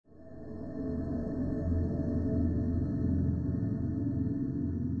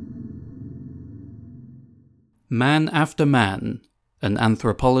Man After Man, An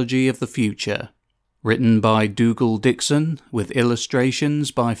Anthropology of the Future, written by Dougal Dixon with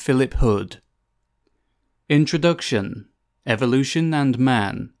illustrations by Philip Hood. Introduction: Evolution and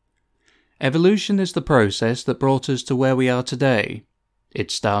Man. Evolution is the process that brought us to where we are today.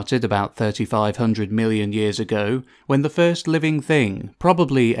 It started about 3,500 million years ago, when the first living thing,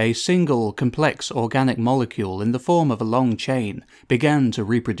 probably a single complex organic molecule in the form of a long chain, began to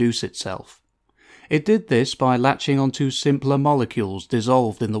reproduce itself. It did this by latching onto simpler molecules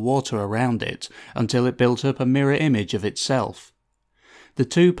dissolved in the water around it, until it built up a mirror image of itself. The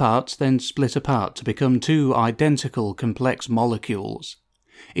two parts then split apart to become two identical complex molecules.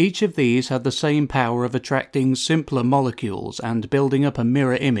 Each of these had the same power of attracting simpler molecules and building up a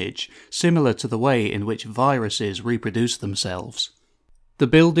mirror image, similar to the way in which viruses reproduce themselves. The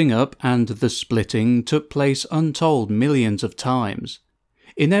building up and the splitting took place untold millions of times.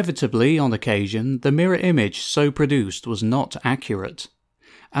 Inevitably, on occasion, the mirror image so produced was not accurate.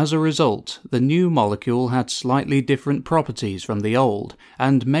 As a result, the new molecule had slightly different properties from the old,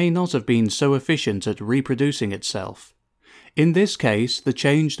 and may not have been so efficient at reproducing itself. In this case, the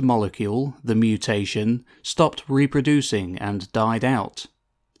changed molecule, the mutation, stopped reproducing and died out.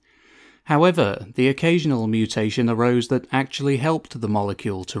 However, the occasional mutation arose that actually helped the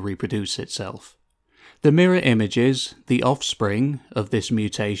molecule to reproduce itself. The mirror images, the offspring, of this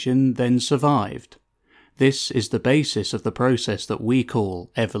mutation then survived. This is the basis of the process that we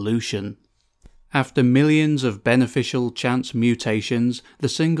call evolution. After millions of beneficial chance mutations, the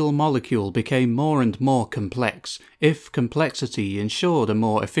single molecule became more and more complex, if complexity ensured a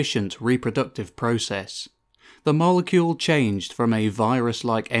more efficient reproductive process. The molecule changed from a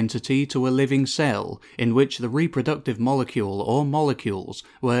virus-like entity to a living cell, in which the reproductive molecule or molecules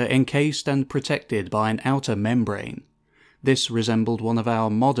were encased and protected by an outer membrane. This resembled one of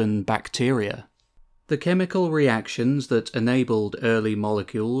our modern bacteria. The chemical reactions that enabled early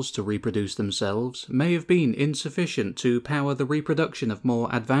molecules to reproduce themselves may have been insufficient to power the reproduction of more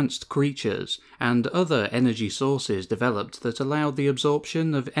advanced creatures, and other energy sources developed that allowed the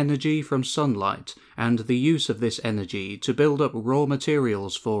absorption of energy from sunlight and the use of this energy to build up raw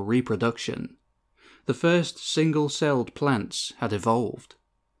materials for reproduction. The first single-celled plants had evolved.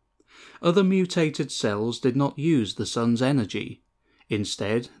 Other mutated cells did not use the sun's energy.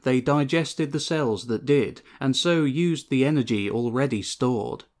 Instead, they digested the cells that did, and so used the energy already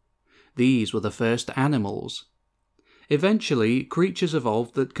stored. These were the first animals. Eventually, creatures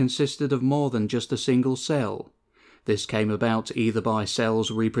evolved that consisted of more than just a single cell. This came about either by cells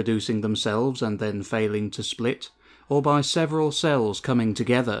reproducing themselves and then failing to split, or by several cells coming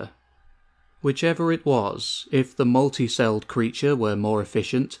together. Whichever it was, if the multi-celled creature were more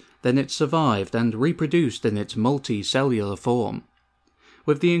efficient, then it survived and reproduced in its multicellular form.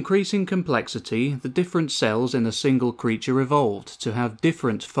 With the increasing complexity, the different cells in a single creature evolved to have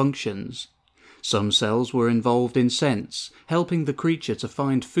different functions. Some cells were involved in sense, helping the creature to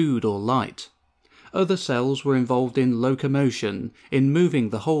find food or light. Other cells were involved in locomotion, in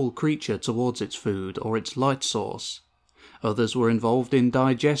moving the whole creature towards its food or its light source. Others were involved in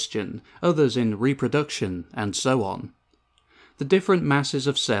digestion, others in reproduction, and so on. The different masses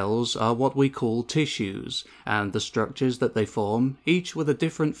of cells are what we call tissues, and the structures that they form, each with a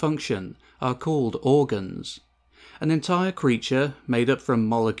different function, are called organs. An entire creature, made up from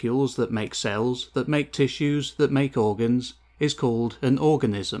molecules that make cells, that make tissues, that make organs, is called an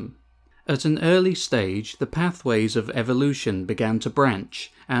organism. At an early stage, the pathways of evolution began to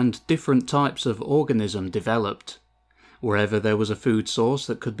branch, and different types of organism developed. Wherever there was a food source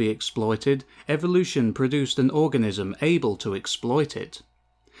that could be exploited, evolution produced an organism able to exploit it.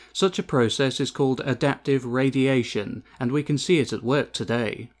 Such a process is called adaptive radiation, and we can see it at work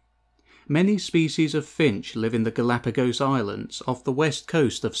today. Many species of finch live in the Galapagos Islands off the west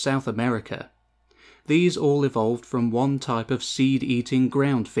coast of South America. These all evolved from one type of seed-eating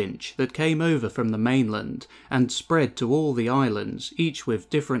ground finch that came over from the mainland and spread to all the islands, each with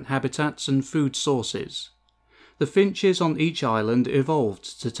different habitats and food sources. The finches on each island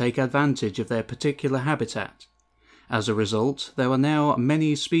evolved to take advantage of their particular habitat. As a result, there are now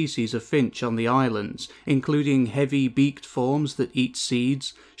many species of finch on the islands, including heavy-beaked forms that eat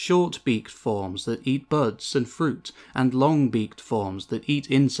seeds, short-beaked forms that eat buds and fruit, and long-beaked forms that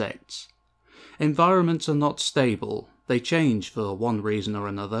eat insects. Environments are not stable, they change for one reason or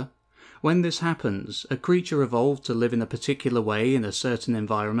another. When this happens, a creature evolved to live in a particular way in a certain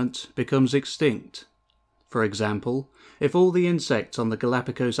environment becomes extinct. For example, if all the insects on the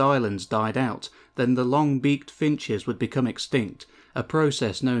Galapagos Islands died out, then the long-beaked finches would become extinct, a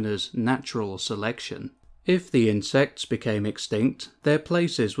process known as natural selection. If the insects became extinct, their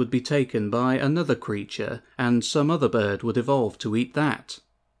places would be taken by another creature, and some other bird would evolve to eat that.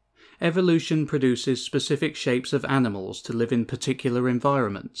 Evolution produces specific shapes of animals to live in particular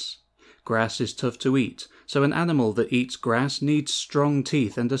environments. Grass is tough to eat, so an animal that eats grass needs strong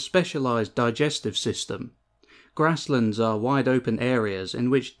teeth and a specialized digestive system. Grasslands are wide open areas in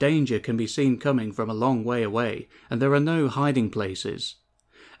which danger can be seen coming from a long way away, and there are no hiding places.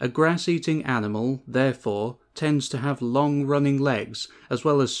 A grass-eating animal, therefore, tends to have long running legs, as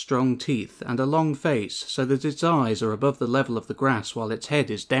well as strong teeth and a long face so that its eyes are above the level of the grass while its head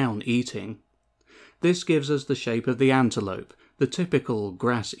is down eating. This gives us the shape of the antelope, the typical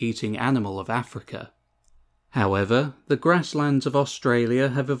grass-eating animal of Africa. However, the grasslands of Australia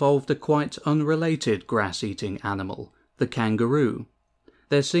have evolved a quite unrelated grass-eating animal, the kangaroo.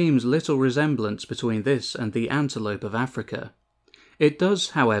 There seems little resemblance between this and the antelope of Africa. It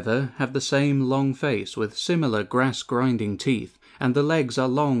does, however, have the same long face with similar grass-grinding teeth, and the legs are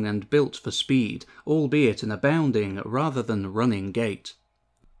long and built for speed, albeit in a bounding rather than running gait.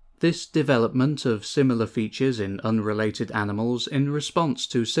 This development of similar features in unrelated animals in response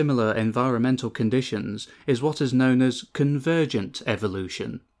to similar environmental conditions is what is known as convergent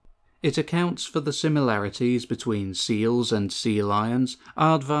evolution. It accounts for the similarities between seals and sea lions,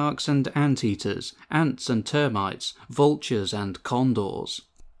 aardvarks and anteaters, ants and termites, vultures and condors.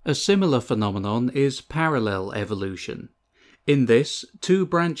 A similar phenomenon is parallel evolution. In this, two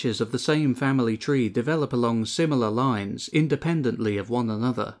branches of the same family tree develop along similar lines independently of one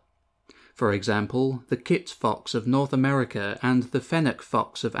another. For example, the kit fox of North America and the fennec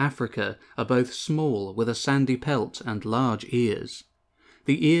fox of Africa are both small with a sandy pelt and large ears.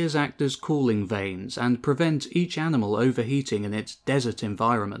 The ears act as cooling vanes and prevent each animal overheating in its desert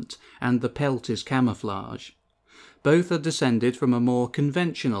environment, and the pelt is camouflage. Both are descended from a more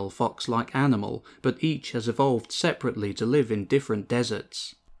conventional fox-like animal, but each has evolved separately to live in different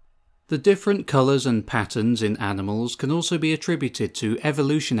deserts. The different colours and patterns in animals can also be attributed to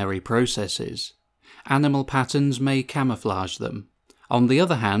evolutionary processes. Animal patterns may camouflage them. On the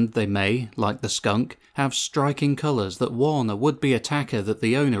other hand, they may, like the skunk, have striking colours that warn a would-be attacker that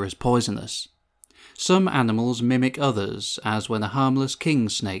the owner is poisonous. Some animals mimic others, as when a harmless king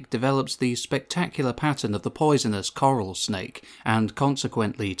snake develops the spectacular pattern of the poisonous coral snake, and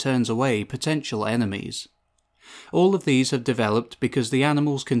consequently turns away potential enemies. All of these have developed because the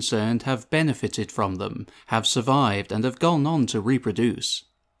animals concerned have benefited from them, have survived, and have gone on to reproduce.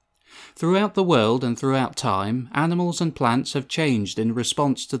 Throughout the world and throughout time, animals and plants have changed in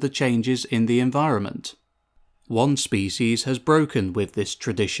response to the changes in the environment. One species has broken with this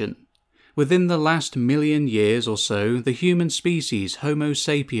tradition. Within the last 1,000,000 years or so, the human species Homo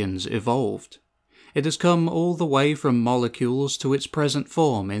sapiens evolved. It has come all the way from molecules to its present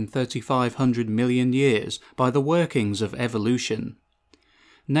form in 3,500 million years by the workings of evolution.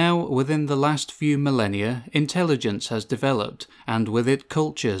 Now, within the last few millennia, intelligence has developed, and with it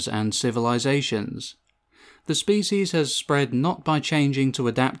cultures and civilizations. The species has spread not by changing to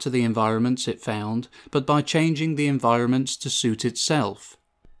adapt to the environments it found, but by changing the environments to suit itself.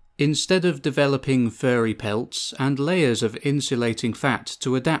 Instead of developing furry pelts and layers of insulating fat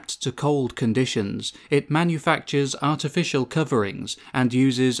to adapt to cold conditions, it manufactures artificial coverings and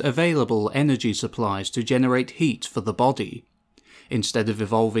uses available energy supplies to generate heat for the body. Instead of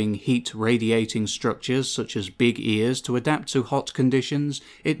evolving heat-radiating structures such as big ears to adapt to hot conditions,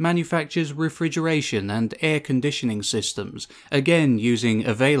 it manufactures refrigeration and air conditioning systems, again using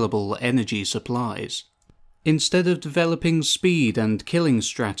available energy supplies. Instead of developing speed and killing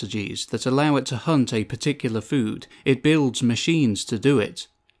strategies that allow it to hunt a particular food, it builds machines to do it.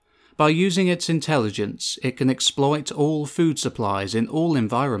 By using its intelligence, it can exploit all food supplies in all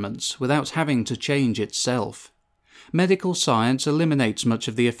environments without having to change itself. Medical science eliminates much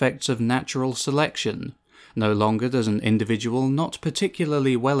of the effects of natural selection. No longer does an individual not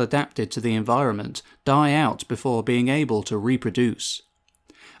particularly well adapted to the environment die out before being able to reproduce.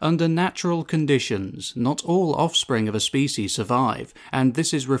 Under natural conditions, not all offspring of a species survive, and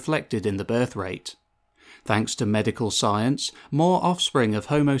this is reflected in the birth rate. Thanks to medical science, more offspring of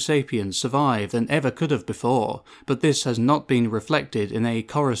Homo sapiens survive than ever could have before, but this has not been reflected in a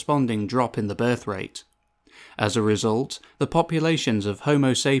corresponding drop in the birth rate. As a result, the populations of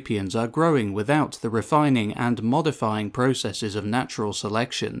Homo sapiens are growing without the refining and modifying processes of natural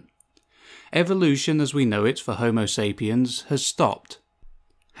selection. Evolution as we know it for Homo sapiens has stopped.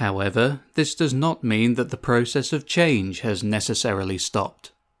 However, this does not mean that the process of change has necessarily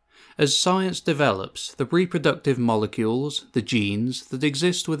stopped. As science develops, the reproductive molecules, the genes, that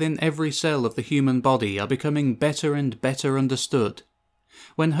exist within every cell of the human body are becoming better and better understood.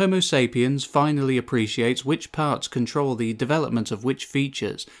 When Homo sapiens finally appreciates which parts control the development of which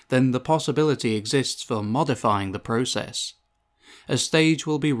features, then the possibility exists for modifying the process. A stage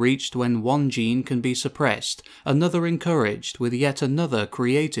will be reached when one gene can be suppressed, another encouraged, with yet another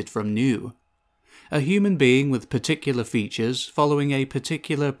created from new. A human being with particular features, following a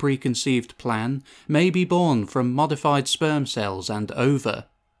particular preconceived plan, may be born from modified sperm cells and ova.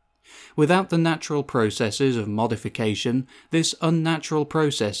 Without the natural processes of modification, this unnatural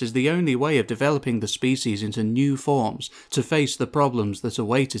process is the only way of developing the species into new forms to face the problems that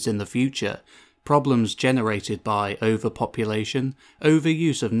await it in the future, problems generated by overpopulation,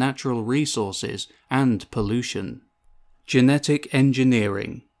 overuse of natural resources, and pollution. Genetic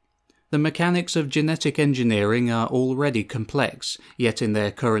engineering. The mechanics of genetic engineering are already complex, yet in their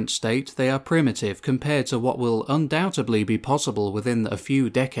current state they are primitive compared to what will undoubtedly be possible within a few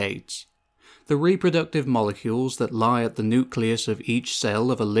decades. The reproductive molecules that lie at the nucleus of each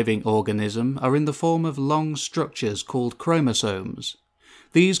cell of a living organism are in the form of long structures called chromosomes.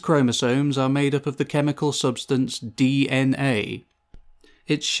 These chromosomes are made up of the chemical substance DNA.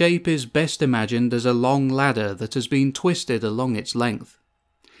 Its shape is best imagined as a long ladder that has been twisted along its length.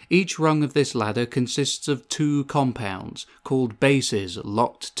 Each rung of this ladder consists of two compounds, called bases,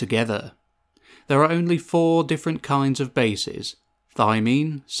 locked together. There are only 4 different kinds of bases: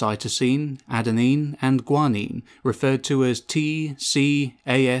 thymine, cytosine, adenine, and guanine, referred to as T, C,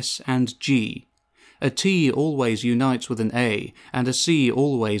 AS, and G. A T always unites with an A, and a C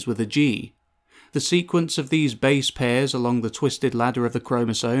always with a G. The sequence of these base pairs along the twisted ladder of the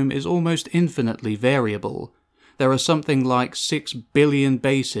chromosome is almost infinitely variable. There are something like 6 billion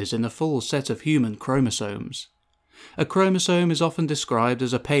bases in a full set of human chromosomes. A chromosome is often described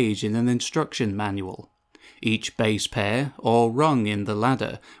as a page in an instruction manual. Each base pair, or rung in the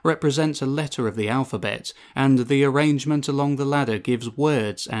ladder, represents a letter of the alphabet, and the arrangement along the ladder gives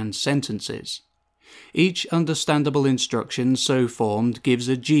words and sentences. Each understandable instruction so formed gives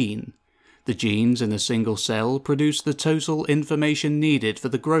a gene. The genes in a single cell produce the total information needed for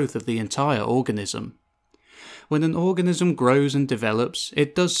the growth of the entire organism. When an organism grows and develops,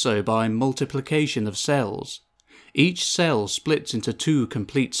 it does so by multiplication of cells. Each cell splits into 2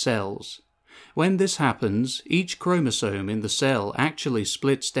 complete cells. When this happens, each chromosome in the cell actually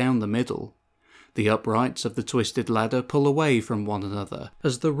splits down the middle. The uprights of the twisted ladder pull away from one another,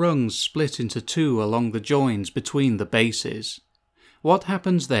 as the rungs split into 2 along the joins between the bases. What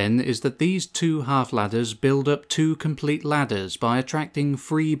happens then is that these 2 half-ladders build up 2 complete ladders by attracting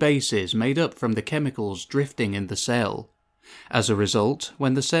free bases made up from the chemicals drifting in the cell. As a result,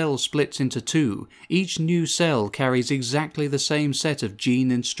 when the cell splits into 2, each new cell carries exactly the same set of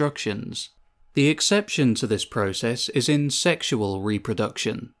gene instructions. The exception to this process is in sexual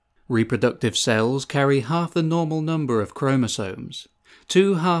reproduction. Reproductive cells carry half the normal number of chromosomes.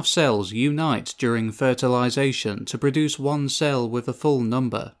 2 half cells unite during fertilization to produce 1 cell with a full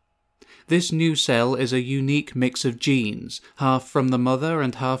number. This new cell is a unique mix of genes, half from the mother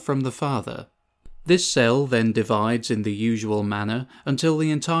and half from the father. This cell then divides in the usual manner until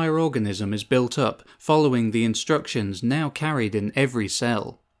the entire organism is built up, following the instructions now carried in every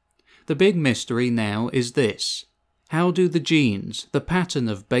cell. The big mystery now is this: how do the genes, the pattern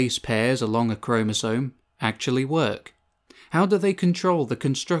of base pairs along a chromosome, actually work? How do they control the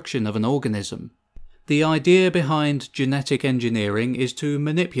construction of an organism? The idea behind genetic engineering is to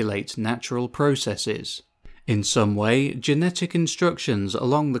manipulate natural processes. In some way, genetic instructions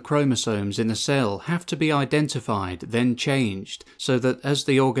along the chromosomes in a cell have to be identified, then changed, so that as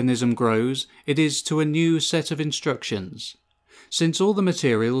the organism grows, it is to a new set of instructions. Since all the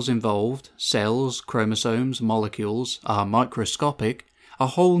materials involved, cells, chromosomes, molecules, are microscopic, a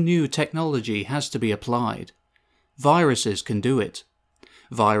whole new technology has to be applied. Viruses can do it.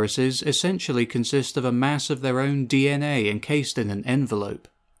 Viruses essentially consist of a mass of their own DNA encased in an envelope.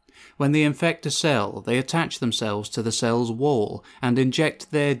 When they infect a cell, they attach themselves to the cell's wall and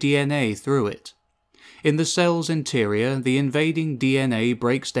inject their DNA through it. In the cell's interior, the invading DNA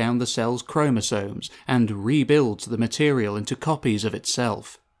breaks down the cell's chromosomes and rebuilds the material into copies of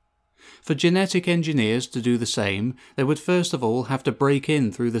itself. For genetic engineers to do the same, they would first of all have to break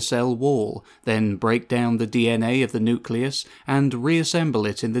in through the cell wall, then break down the DNA of the nucleus and reassemble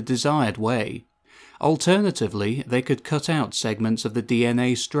it in the desired way. Alternatively, they could cut out segments of the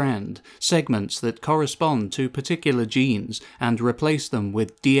DNA strand, segments that correspond to particular genes, and replace them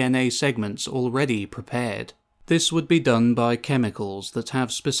with DNA segments already prepared. This would be done by chemicals that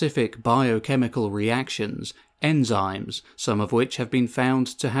have specific biochemical reactions, enzymes, some of which have been found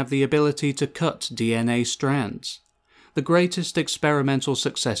to have the ability to cut DNA strands. The greatest experimental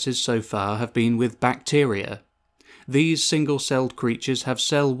successes so far have been with bacteria. These single-celled creatures have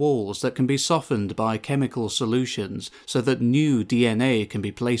cell walls that can be softened by chemical solutions so that new DNA can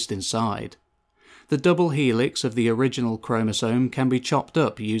be placed inside. The double helix of the original chromosome can be chopped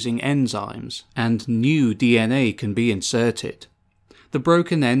up using enzymes, and new DNA can be inserted. The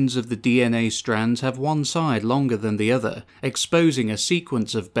broken ends of the DNA strands have one side longer than the other, exposing a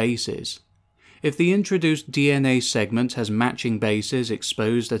sequence of bases. If the introduced DNA segment has matching bases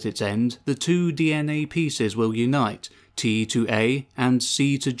exposed at its end, the two DNA pieces will unite, T to A and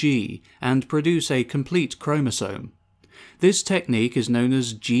C to G, and produce a complete chromosome. This technique is known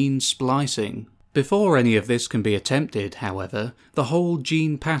as gene splicing. Before any of this can be attempted, however, the whole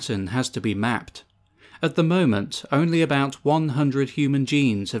gene pattern has to be mapped. At the moment, only about 100 human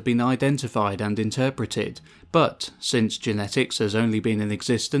genes have been identified and interpreted, but since genetics has only been in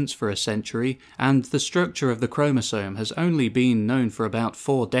existence for a century, and the structure of the chromosome has only been known for about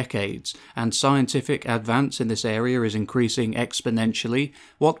 4 decades, and scientific advance in this area is increasing exponentially,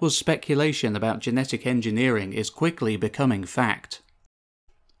 what was speculation about genetic engineering is quickly becoming fact.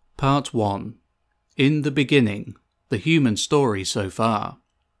 Part 1. In the beginning, the human story so far.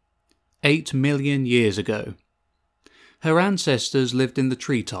 8 million years ago. Her ancestors lived in the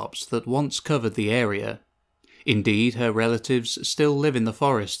treetops that once covered the area. Indeed, her relatives still live in the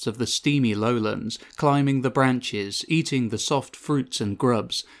forests of the steamy lowlands, climbing the branches, eating the soft fruits and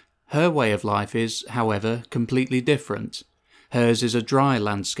grubs. Her way of life is, however, completely different. Hers is a dry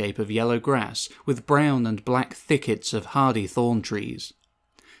landscape of yellow grass, with brown and black thickets of hardy thorn trees.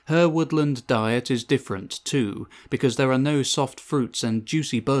 Her woodland diet is different, too, because there are no soft fruits and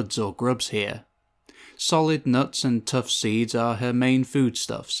juicy buds or grubs here. Solid nuts and tough seeds are her main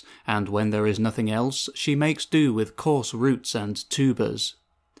foodstuffs, and when there is nothing else, she makes do with coarse roots and tubers.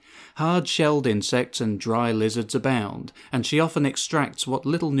 Hard-shelled insects and dry lizards abound, and she often extracts what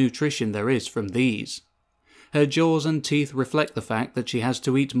little nutrition there is from these. Her jaws and teeth reflect the fact that she has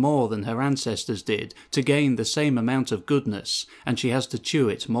to eat more than her ancestors did to gain the same amount of goodness, and she has to chew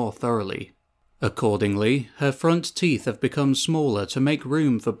it more thoroughly. Accordingly, her front teeth have become smaller to make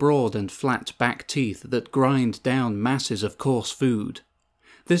room for broad and flat back teeth that grind down masses of coarse food.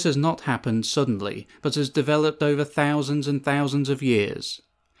 This has not happened suddenly, but has developed over thousands and thousands of years.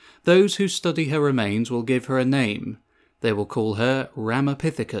 Those who study her remains will give her a name. They will call her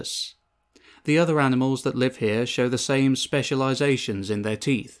Ramapithecus. The other animals that live here show the same specializations in their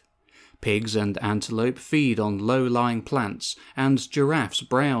teeth. Pigs and antelope feed on low-lying plants, and giraffes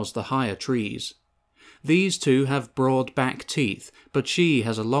browse the higher trees. These two have broad back teeth, but she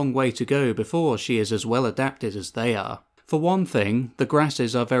has a long way to go before she is as well adapted as they are. For one thing, the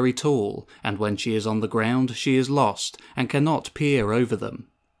grasses are very tall, and when she is on the ground she is lost, and cannot peer over them.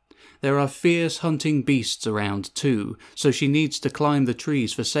 There are fierce hunting beasts around too, so she needs to climb the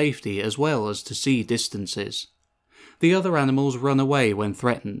trees for safety as well as to see distances. The other animals run away when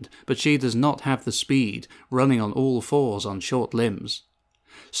threatened, but she does not have the speed, running on all fours on short limbs.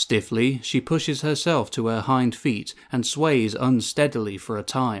 Stiffly, she pushes herself to her hind feet and sways unsteadily for a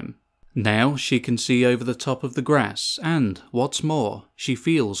time. Now she can see over the top of the grass, and, what's more, she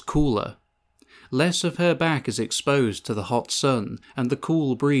feels cooler. Less of her back is exposed to the hot sun, and the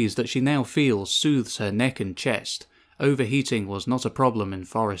cool breeze that she now feels soothes her neck and chest. Overheating was not a problem in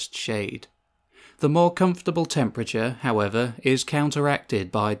forest shade. The more comfortable temperature, however, is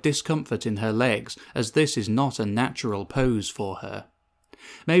counteracted by discomfort in her legs, as this is not a natural pose for her.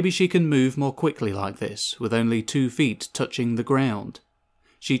 Maybe she can move more quickly like this, with only 2 feet touching the ground.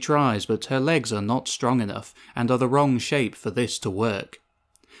 She tries, but her legs are not strong enough, and are the wrong shape for this to work.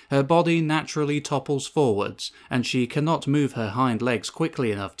 Her body naturally topples forwards, and she cannot move her hind legs quickly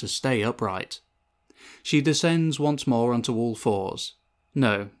enough to stay upright. She descends once more onto all fours.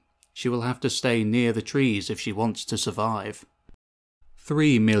 No, she will have to stay near the trees if she wants to survive.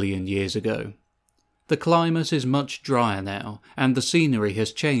 3 million years ago. The climate is much drier now, and the scenery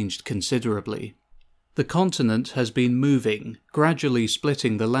has changed considerably. The continent has been moving, gradually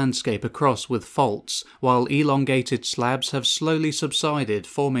splitting the landscape across with faults, while elongated slabs have slowly subsided,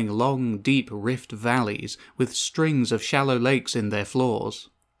 forming long, deep rift valleys with strings of shallow lakes in their floors.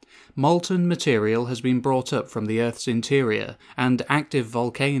 Molten material has been brought up from the Earth's interior, and active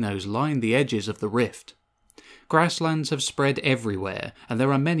volcanoes line the edges of the rift. Grasslands have spread everywhere, and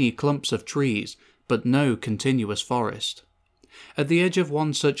there are many clumps of trees, but no continuous forest. At the edge of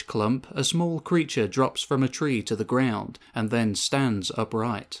one such clump, a small creature drops from a tree to the ground, and then stands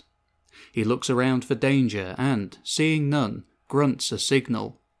upright. He looks around for danger, and, seeing none, grunts a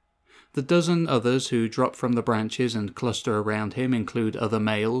signal. The dozen others who drop from the branches and cluster around him include other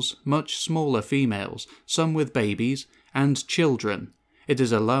males, much smaller females, some with babies, and children. It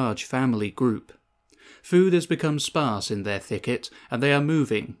is a large family group. Food has become sparse in their thicket, and they are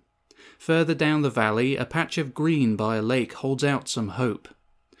moving. Further down the valley, a patch of green by a lake holds out some hope.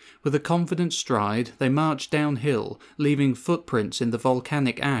 With a confident stride, they march downhill, leaving footprints in the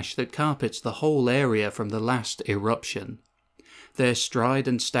volcanic ash that carpets the whole area from the last eruption. Their stride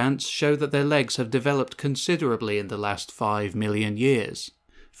and stance show that their legs have developed considerably in the last 5 million years.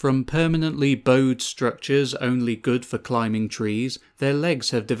 From permanently bowed structures only good for climbing trees, their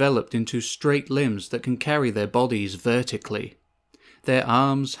legs have developed into straight limbs that can carry their bodies vertically. Their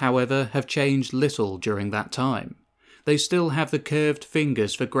arms, however, have changed little during that time. They still have the curved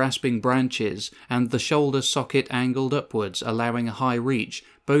fingers for grasping branches and the shoulder socket angled upwards, allowing a high reach,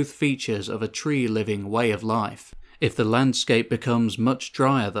 both features of a tree-living way of life. If the landscape becomes much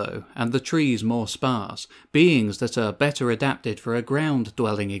drier though, and the trees more sparse, beings that are better adapted for a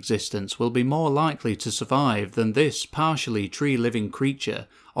ground-dwelling existence will be more likely to survive than this partially tree-living creature,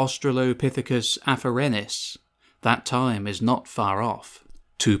 Australopithecus afarensis. That time is not far off.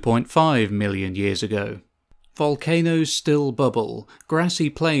 2.5 million years ago. Volcanoes still bubble, grassy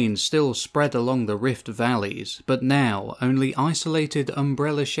plains still spread along the rift valleys, but now only isolated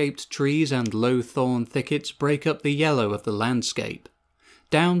umbrella-shaped trees and low thorn thickets break up the yellow of the landscape.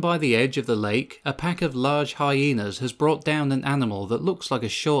 Down by the edge of the lake, a pack of large hyenas has brought down an animal that looks like a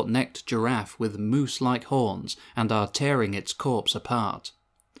short-necked giraffe with moose-like horns and are tearing its corpse apart.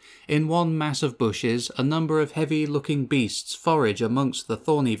 In one mass of bushes, a number of heavy-looking beasts forage amongst the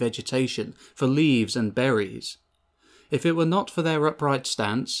thorny vegetation for leaves and berries. If it were not for their upright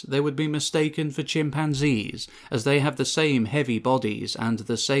stance, they would be mistaken for chimpanzees, as they have the same heavy bodies and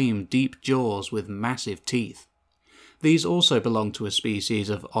the same deep jaws with massive teeth. These also belong to a species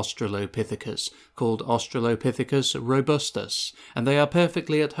of Australopithecus, called Australopithecus robustus, and they are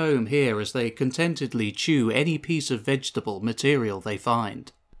perfectly at home here as they contentedly chew any piece of vegetable material they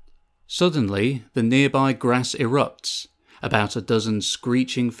find. Suddenly, the nearby grass erupts. About a dozen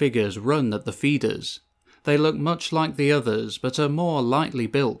screeching figures run at the feeders. They look much like the others, but are more lightly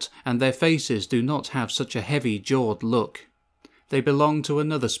built, and their faces do not have such a heavy-jawed look. They belong to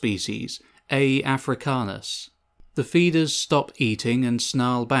another species, A. africanus. The feeders stop eating and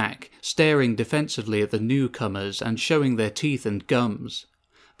snarl back, staring defensively at the newcomers and showing their teeth and gums.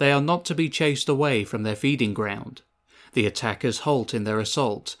 They are not to be chased away from their feeding ground. The attackers halt in their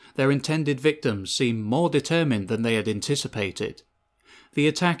assault. Their intended victims seem more determined than they had anticipated. The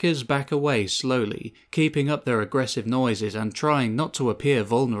attackers back away slowly, keeping up their aggressive noises and trying not to appear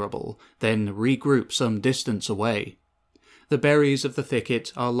vulnerable, then regroup some distance away. The berries of the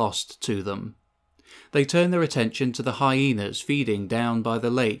thicket are lost to them. They turn their attention to the hyenas feeding down by the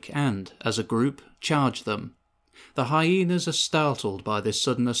lake and, as a group, charge them. The hyenas are startled by this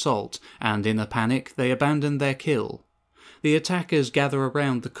sudden assault, and in a panic they abandon their kill. The attackers gather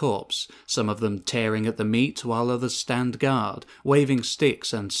around the corpse, some of them tearing at the meat while others stand guard, waving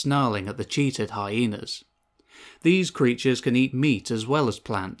sticks and snarling at the cheated hyenas. These creatures can eat meat as well as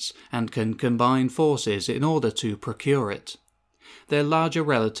plants, and can combine forces in order to procure it. Their larger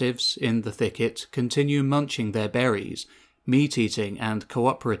relatives, in the thicket, continue munching their berries. Meat-eating and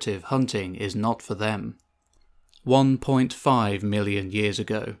cooperative hunting is not for them. 1.5 million years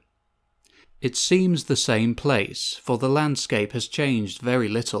ago. It seems the same place, for the landscape has changed very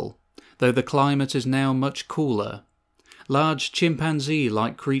little, though the climate is now much cooler. Large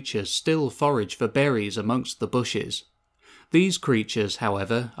chimpanzee-like creatures still forage for berries amongst the bushes. These creatures,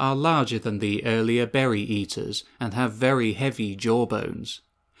 however, are larger than the earlier berry-eaters and have very heavy jawbones.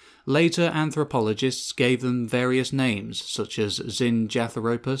 Later anthropologists gave them various names, such as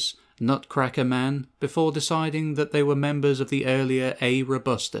Zinjatheropus, Nutcracker Man, before deciding that they were members of the earlier A.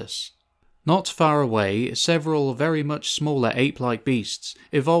 robustus. Not far away, several very much smaller ape-like beasts,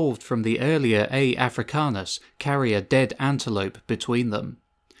 evolved from the earlier A. africanus, carry a dead antelope between them.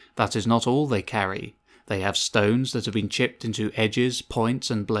 That is not all they carry. They have stones that have been chipped into edges,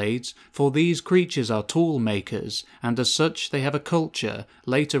 points and blades, for these creatures are tool makers, and as such they have a culture,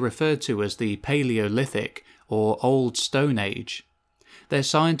 later referred to as the Paleolithic, or Old Stone Age. Their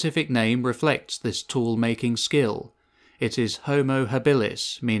scientific name reflects this tool-making skill. It is Homo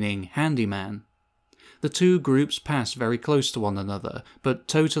habilis, meaning handyman. The two groups pass very close to one another, but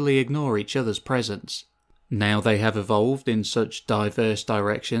totally ignore each other's presence. Now they have evolved in such diverse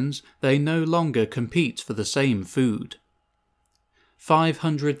directions, they no longer compete for the same food.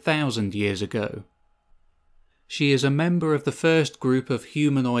 500,000 years ago. She is a member of the first group of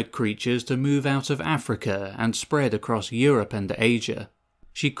humanoid creatures to move out of Africa and spread across Europe and Asia.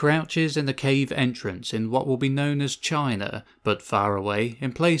 She crouches in a cave entrance in what will be known as China, but far away,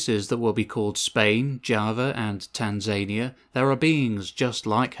 in places that will be called Spain, Java and Tanzania, there are beings just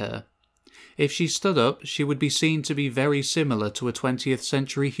like her. If she stood up, she would be seen to be very similar to a 20th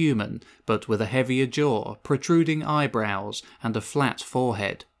century human, but with a heavier jaw, protruding eyebrows, and a flat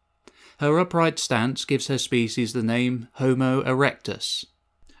forehead. Her upright stance gives her species the name Homo erectus.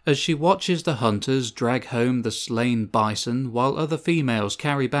 As she watches the hunters drag home the slain bison while other females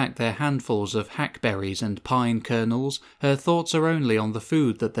carry back their handfuls of hackberries and pine kernels, her thoughts are only on the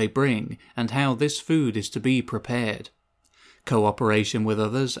food that they bring and how this food is to be prepared. Cooperation with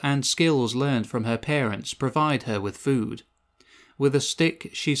others and skills learned from her parents provide her with food. With a stick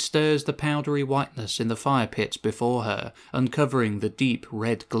she stirs the powdery whiteness in the fire pit before her, uncovering the deep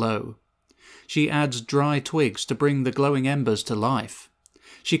red glow. She adds dry twigs to bring the glowing embers to life.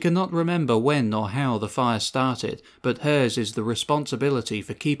 She cannot remember when or how the fire started, but hers is the responsibility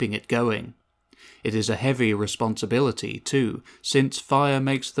for keeping it going. It is a heavy responsibility, too, since fire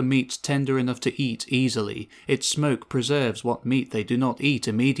makes the meat tender enough to eat easily, its smoke preserves what meat they do not eat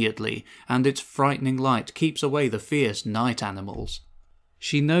immediately, and its frightening light keeps away the fierce night animals.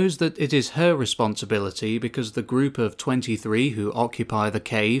 She knows that it is her responsibility because the group of 23 who occupy the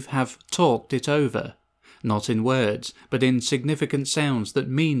cave have talked it over. Not in words, but in significant sounds that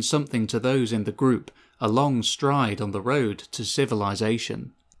mean something to those in the group, a long stride on the road to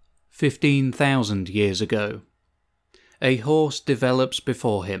civilization. 15,000 years ago. A horse develops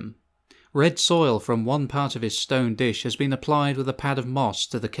before him. Red soil from one part of his stone dish has been applied with a pad of moss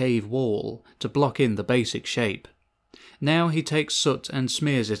to the cave wall to block in the basic shape. Now he takes soot and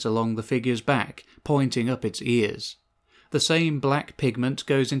smears it along the figure's back, pointing up its ears. The same black pigment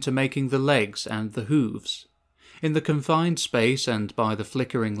goes into making the legs and the hooves. In the confined space and by the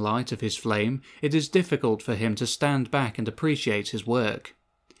flickering light of his flame, it is difficult for him to stand back and appreciate his work.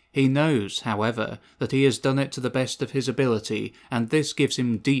 He knows, however, that he has done it to the best of his ability, and this gives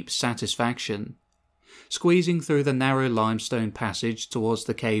him deep satisfaction. Squeezing through the narrow limestone passage towards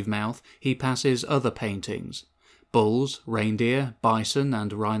the cave mouth, he passes other paintings. Bulls, reindeer, bison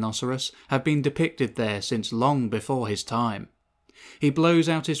and rhinoceros have been depicted there since long before his time. He blows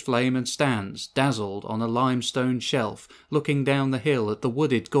out his flame and stands, dazzled, on a limestone shelf, looking down the hill at the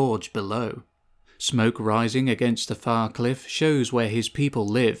wooded gorge below. Smoke rising against a far cliff shows where his people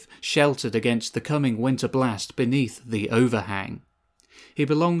live, sheltered against the coming winter blast beneath the overhang. He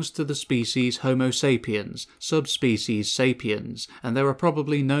belongs to the species Homo sapiens, subspecies sapiens, and there are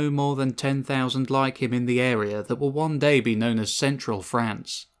probably no more than 10,000 like him in the area that will one day be known as Central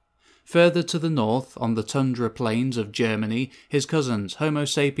France. Further to the north, on the tundra plains of Germany, his cousins Homo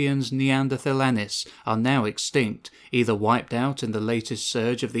sapiens neanderthalensis are now extinct, either wiped out in the latest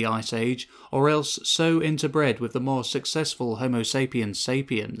surge of the Ice Age, or else so interbred with the more successful Homo sapiens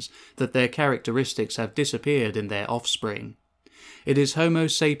sapiens that their characteristics have disappeared in their offspring. It is Homo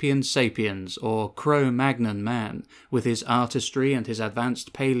sapiens sapiens, or Cro-Magnon man, with his artistry and his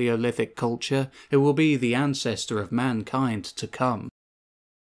advanced Paleolithic culture, who will be the ancestor of mankind to come.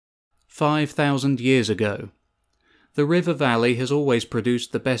 5,000 years ago. The river valley has always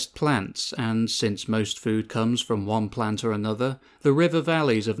produced the best plants, and since most food comes from one plant or another, the river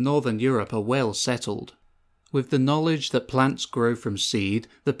valleys of northern Europe are well settled. With the knowledge that plants grow from seed,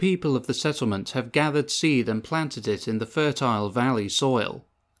 the people of the settlement have gathered seed and planted it in the fertile valley soil.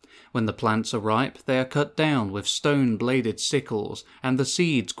 When the plants are ripe, they are cut down with stone-bladed sickles, and the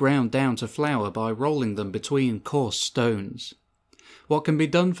seeds ground down to flour by rolling them between coarse stones. What can be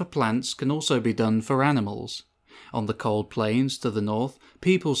done for plants can also be done for animals. On the cold plains to the north,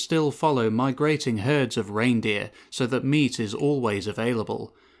 people still follow migrating herds of reindeer so that meat is always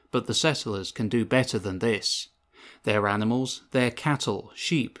available. But the settlers can do better than this. Their animals, their cattle,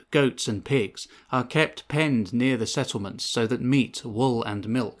 sheep, goats and pigs, are kept penned near the settlements so that meat, wool and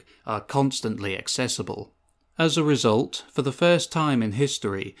milk are constantly accessible. As a result, for the first time in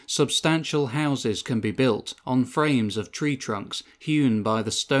history, substantial houses can be built on frames of tree trunks hewn by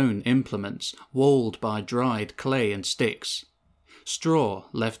the stone implements, walled by dried clay and sticks. Straw,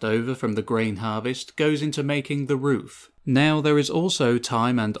 left over from the grain harvest, goes into making the roof. Now there is also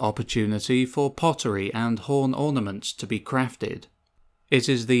time and opportunity for pottery and horn ornaments to be crafted. It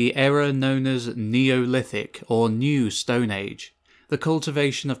is the era known as Neolithic or New Stone Age. The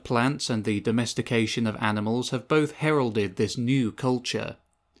cultivation of plants and the domestication of animals have both heralded this new culture.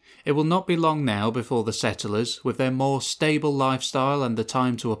 It will not be long now before the settlers, with their more stable lifestyle and the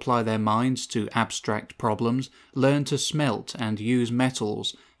time to apply their minds to abstract problems, learn to smelt and use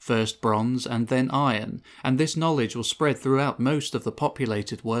metals, first bronze and then iron, and this knowledge will spread throughout most of the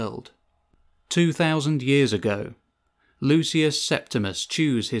populated world. 2,000 years ago. Lucius Septimus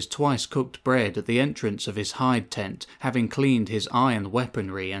chews his twice-cooked bread at the entrance of his hide tent, having cleaned his iron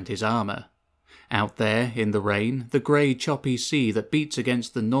weaponry and his armour. Out there, in the rain, the grey choppy sea that beats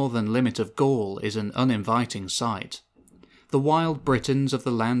against the northern limit of Gaul is an uninviting sight. The wild Britons of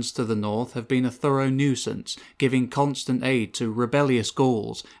the lands to the north have been a thorough nuisance, giving constant aid to rebellious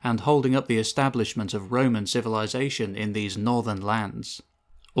Gauls and holding up the establishment of Roman civilization in these northern lands.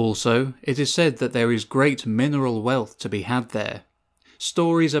 Also, it is said that there is great mineral wealth to be had there.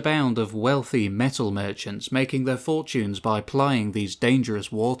 Stories abound of wealthy metal merchants making their fortunes by plying these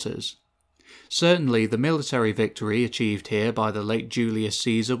dangerous waters. Certainly the military victory achieved here by the late Julius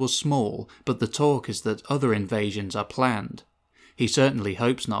Caesar was small, but the talk is that other invasions are planned. He certainly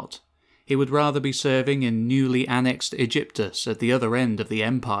hopes not. He would rather be serving in newly annexed Aegyptus at the other end of the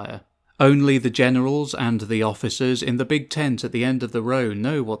empire. Only the generals and the officers in the big tent at the end of the row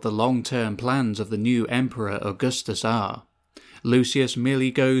know what the long-term plans of the new Emperor Augustus are. Lucius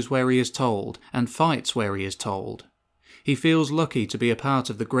merely goes where he is told, and fights where he is told. He feels lucky to be a part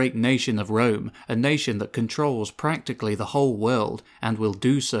of the great nation of Rome, a nation that controls practically the whole world, and will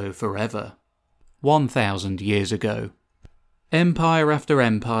do so forever. 1,000 years ago. Empire after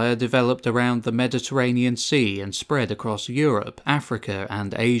empire developed around the Mediterranean Sea and spread across Europe, Africa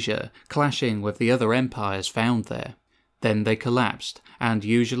and Asia, clashing with the other empires found there. Then they collapsed, and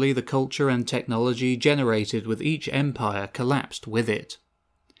usually the culture and technology generated with each empire collapsed with it.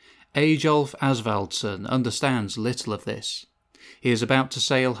 Eyjolf Asvaldsson understands little of this. He is about to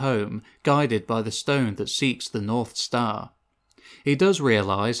sail home, guided by the stone that seeks the North Star. He does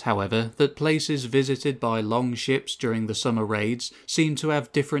realise, however, that places visited by long ships during the summer raids seem to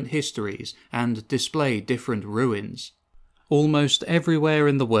have different histories and display different ruins. Almost everywhere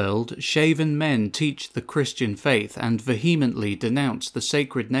in the world, shaven men teach the Christian faith and vehemently denounce the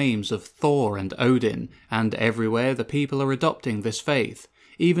sacred names of Thor and Odin, and everywhere the people are adopting this faith,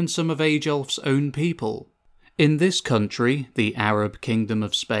 even some of Eyjolf's own people. In this country, the Arab Kingdom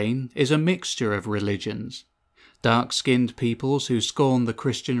of Spain, is a mixture of religions. Dark-skinned peoples who scorn the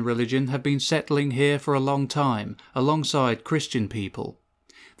Christian religion have been settling here for a long time, alongside Christian people.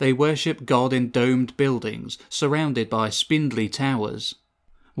 They worship God in domed buildings, surrounded by spindly towers.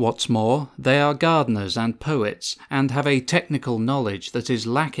 What's more, they are gardeners and poets, and have a technical knowledge that is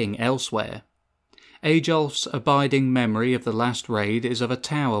lacking elsewhere. Eyjolf's abiding memory of the last raid is of a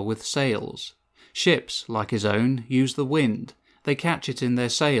tower with sails. Ships, like his own, use the wind. They catch it in their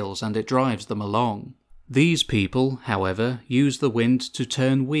sails and it drives them along. These people, however, use the wind to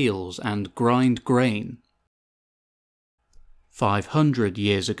turn wheels and grind grain. 500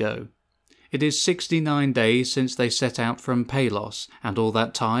 years ago. It is 69 days since they set out from Palos, and all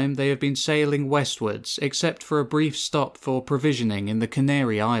that time they have been sailing westwards, except for a brief stop for provisioning in the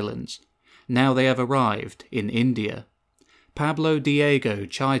Canary Islands. Now they have arrived in India. Pablo Diego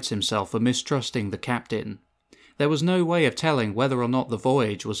chides himself for mistrusting the captain. There was no way of telling whether or not the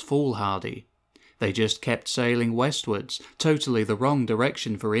voyage was foolhardy. They just kept sailing westwards, totally the wrong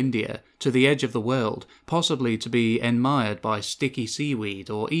direction for India, to the edge of the world, possibly to be enmired by sticky seaweed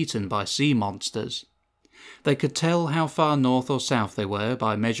or eaten by sea monsters. They could tell how far north or south they were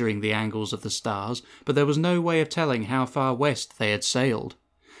by measuring the angles of the stars, but there was no way of telling how far west they had sailed.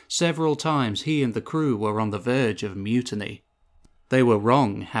 Several times he and the crew were on the verge of mutiny. They were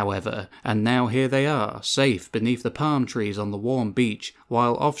wrong, however, and now here they are, safe beneath the palm trees on the warm beach,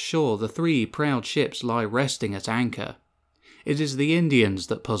 while offshore the three proud ships lie resting at anchor. It is the Indians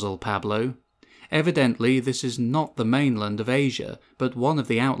that puzzle Pablo. Evidently this is not the mainland of Asia, but one of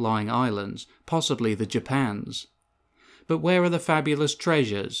the outlying islands, possibly the Japans. But where are the fabulous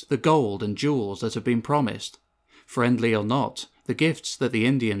treasures, the gold and jewels that have been promised? Friendly or not, the gifts that the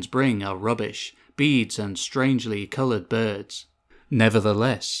Indians bring are rubbish, beads and strangely coloured birds.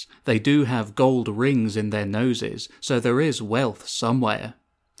 Nevertheless, they do have gold rings in their noses, so there is wealth somewhere.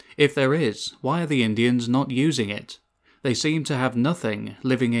 If there is, why are the Indians not using it? They seem to have nothing,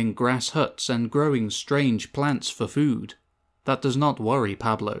 living in grass huts and growing strange plants for food. That does not worry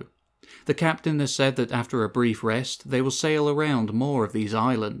Pablo. The captain has said that after a brief rest they will sail around more of these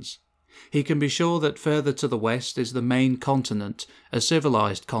islands. He can be sure that further to the west is the main continent, a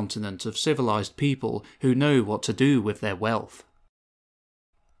civilized continent of civilized people who know what to do with their wealth.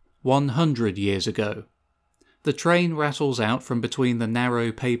 100 years ago. The train rattles out from between the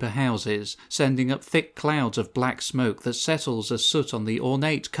narrow paper houses, sending up thick clouds of black smoke that settles as soot on the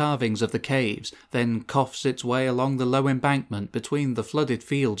ornate carvings of the caves, then coughs its way along the low embankment between the flooded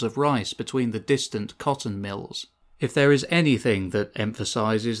fields of rice between the distant cotton mills. If there is anything that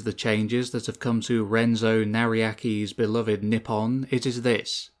emphasises the changes that have come to Renzo Nariaki's beloved Nippon, it is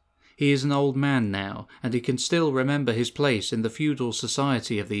this. He is an old man now, and he can still remember his place in the feudal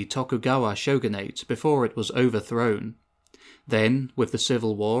society of the Tokugawa shogunate before it was overthrown. Then, with the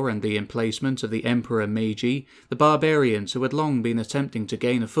civil war and the emplacement of the Emperor Meiji, the barbarians who had long been attempting to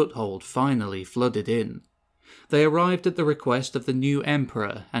gain a foothold finally flooded in. They arrived at the request of the new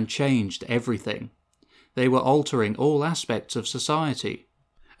emperor and changed everything. They were altering all aspects of society.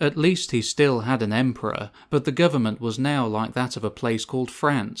 At least he still had an emperor, but the government was now like that of a place called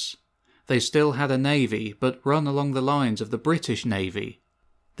France. They still had a navy, but run along the lines of the British Navy.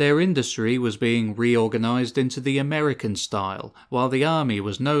 Their industry was being reorganized into the American style, while the army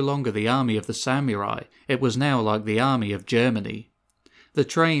was no longer the army of the samurai, it was now like the army of Germany. The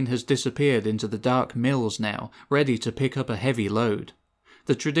train has disappeared into the dark mills now, ready to pick up a heavy load.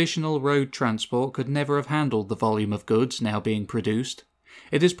 The traditional road transport could never have handled the volume of goods now being produced.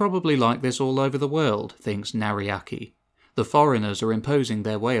 It is probably like this all over the world, thinks Nariaki. The foreigners are imposing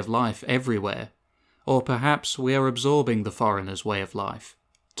their way of life everywhere. Or perhaps we are absorbing the foreigners' way of life.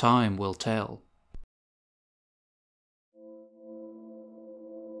 Time will tell.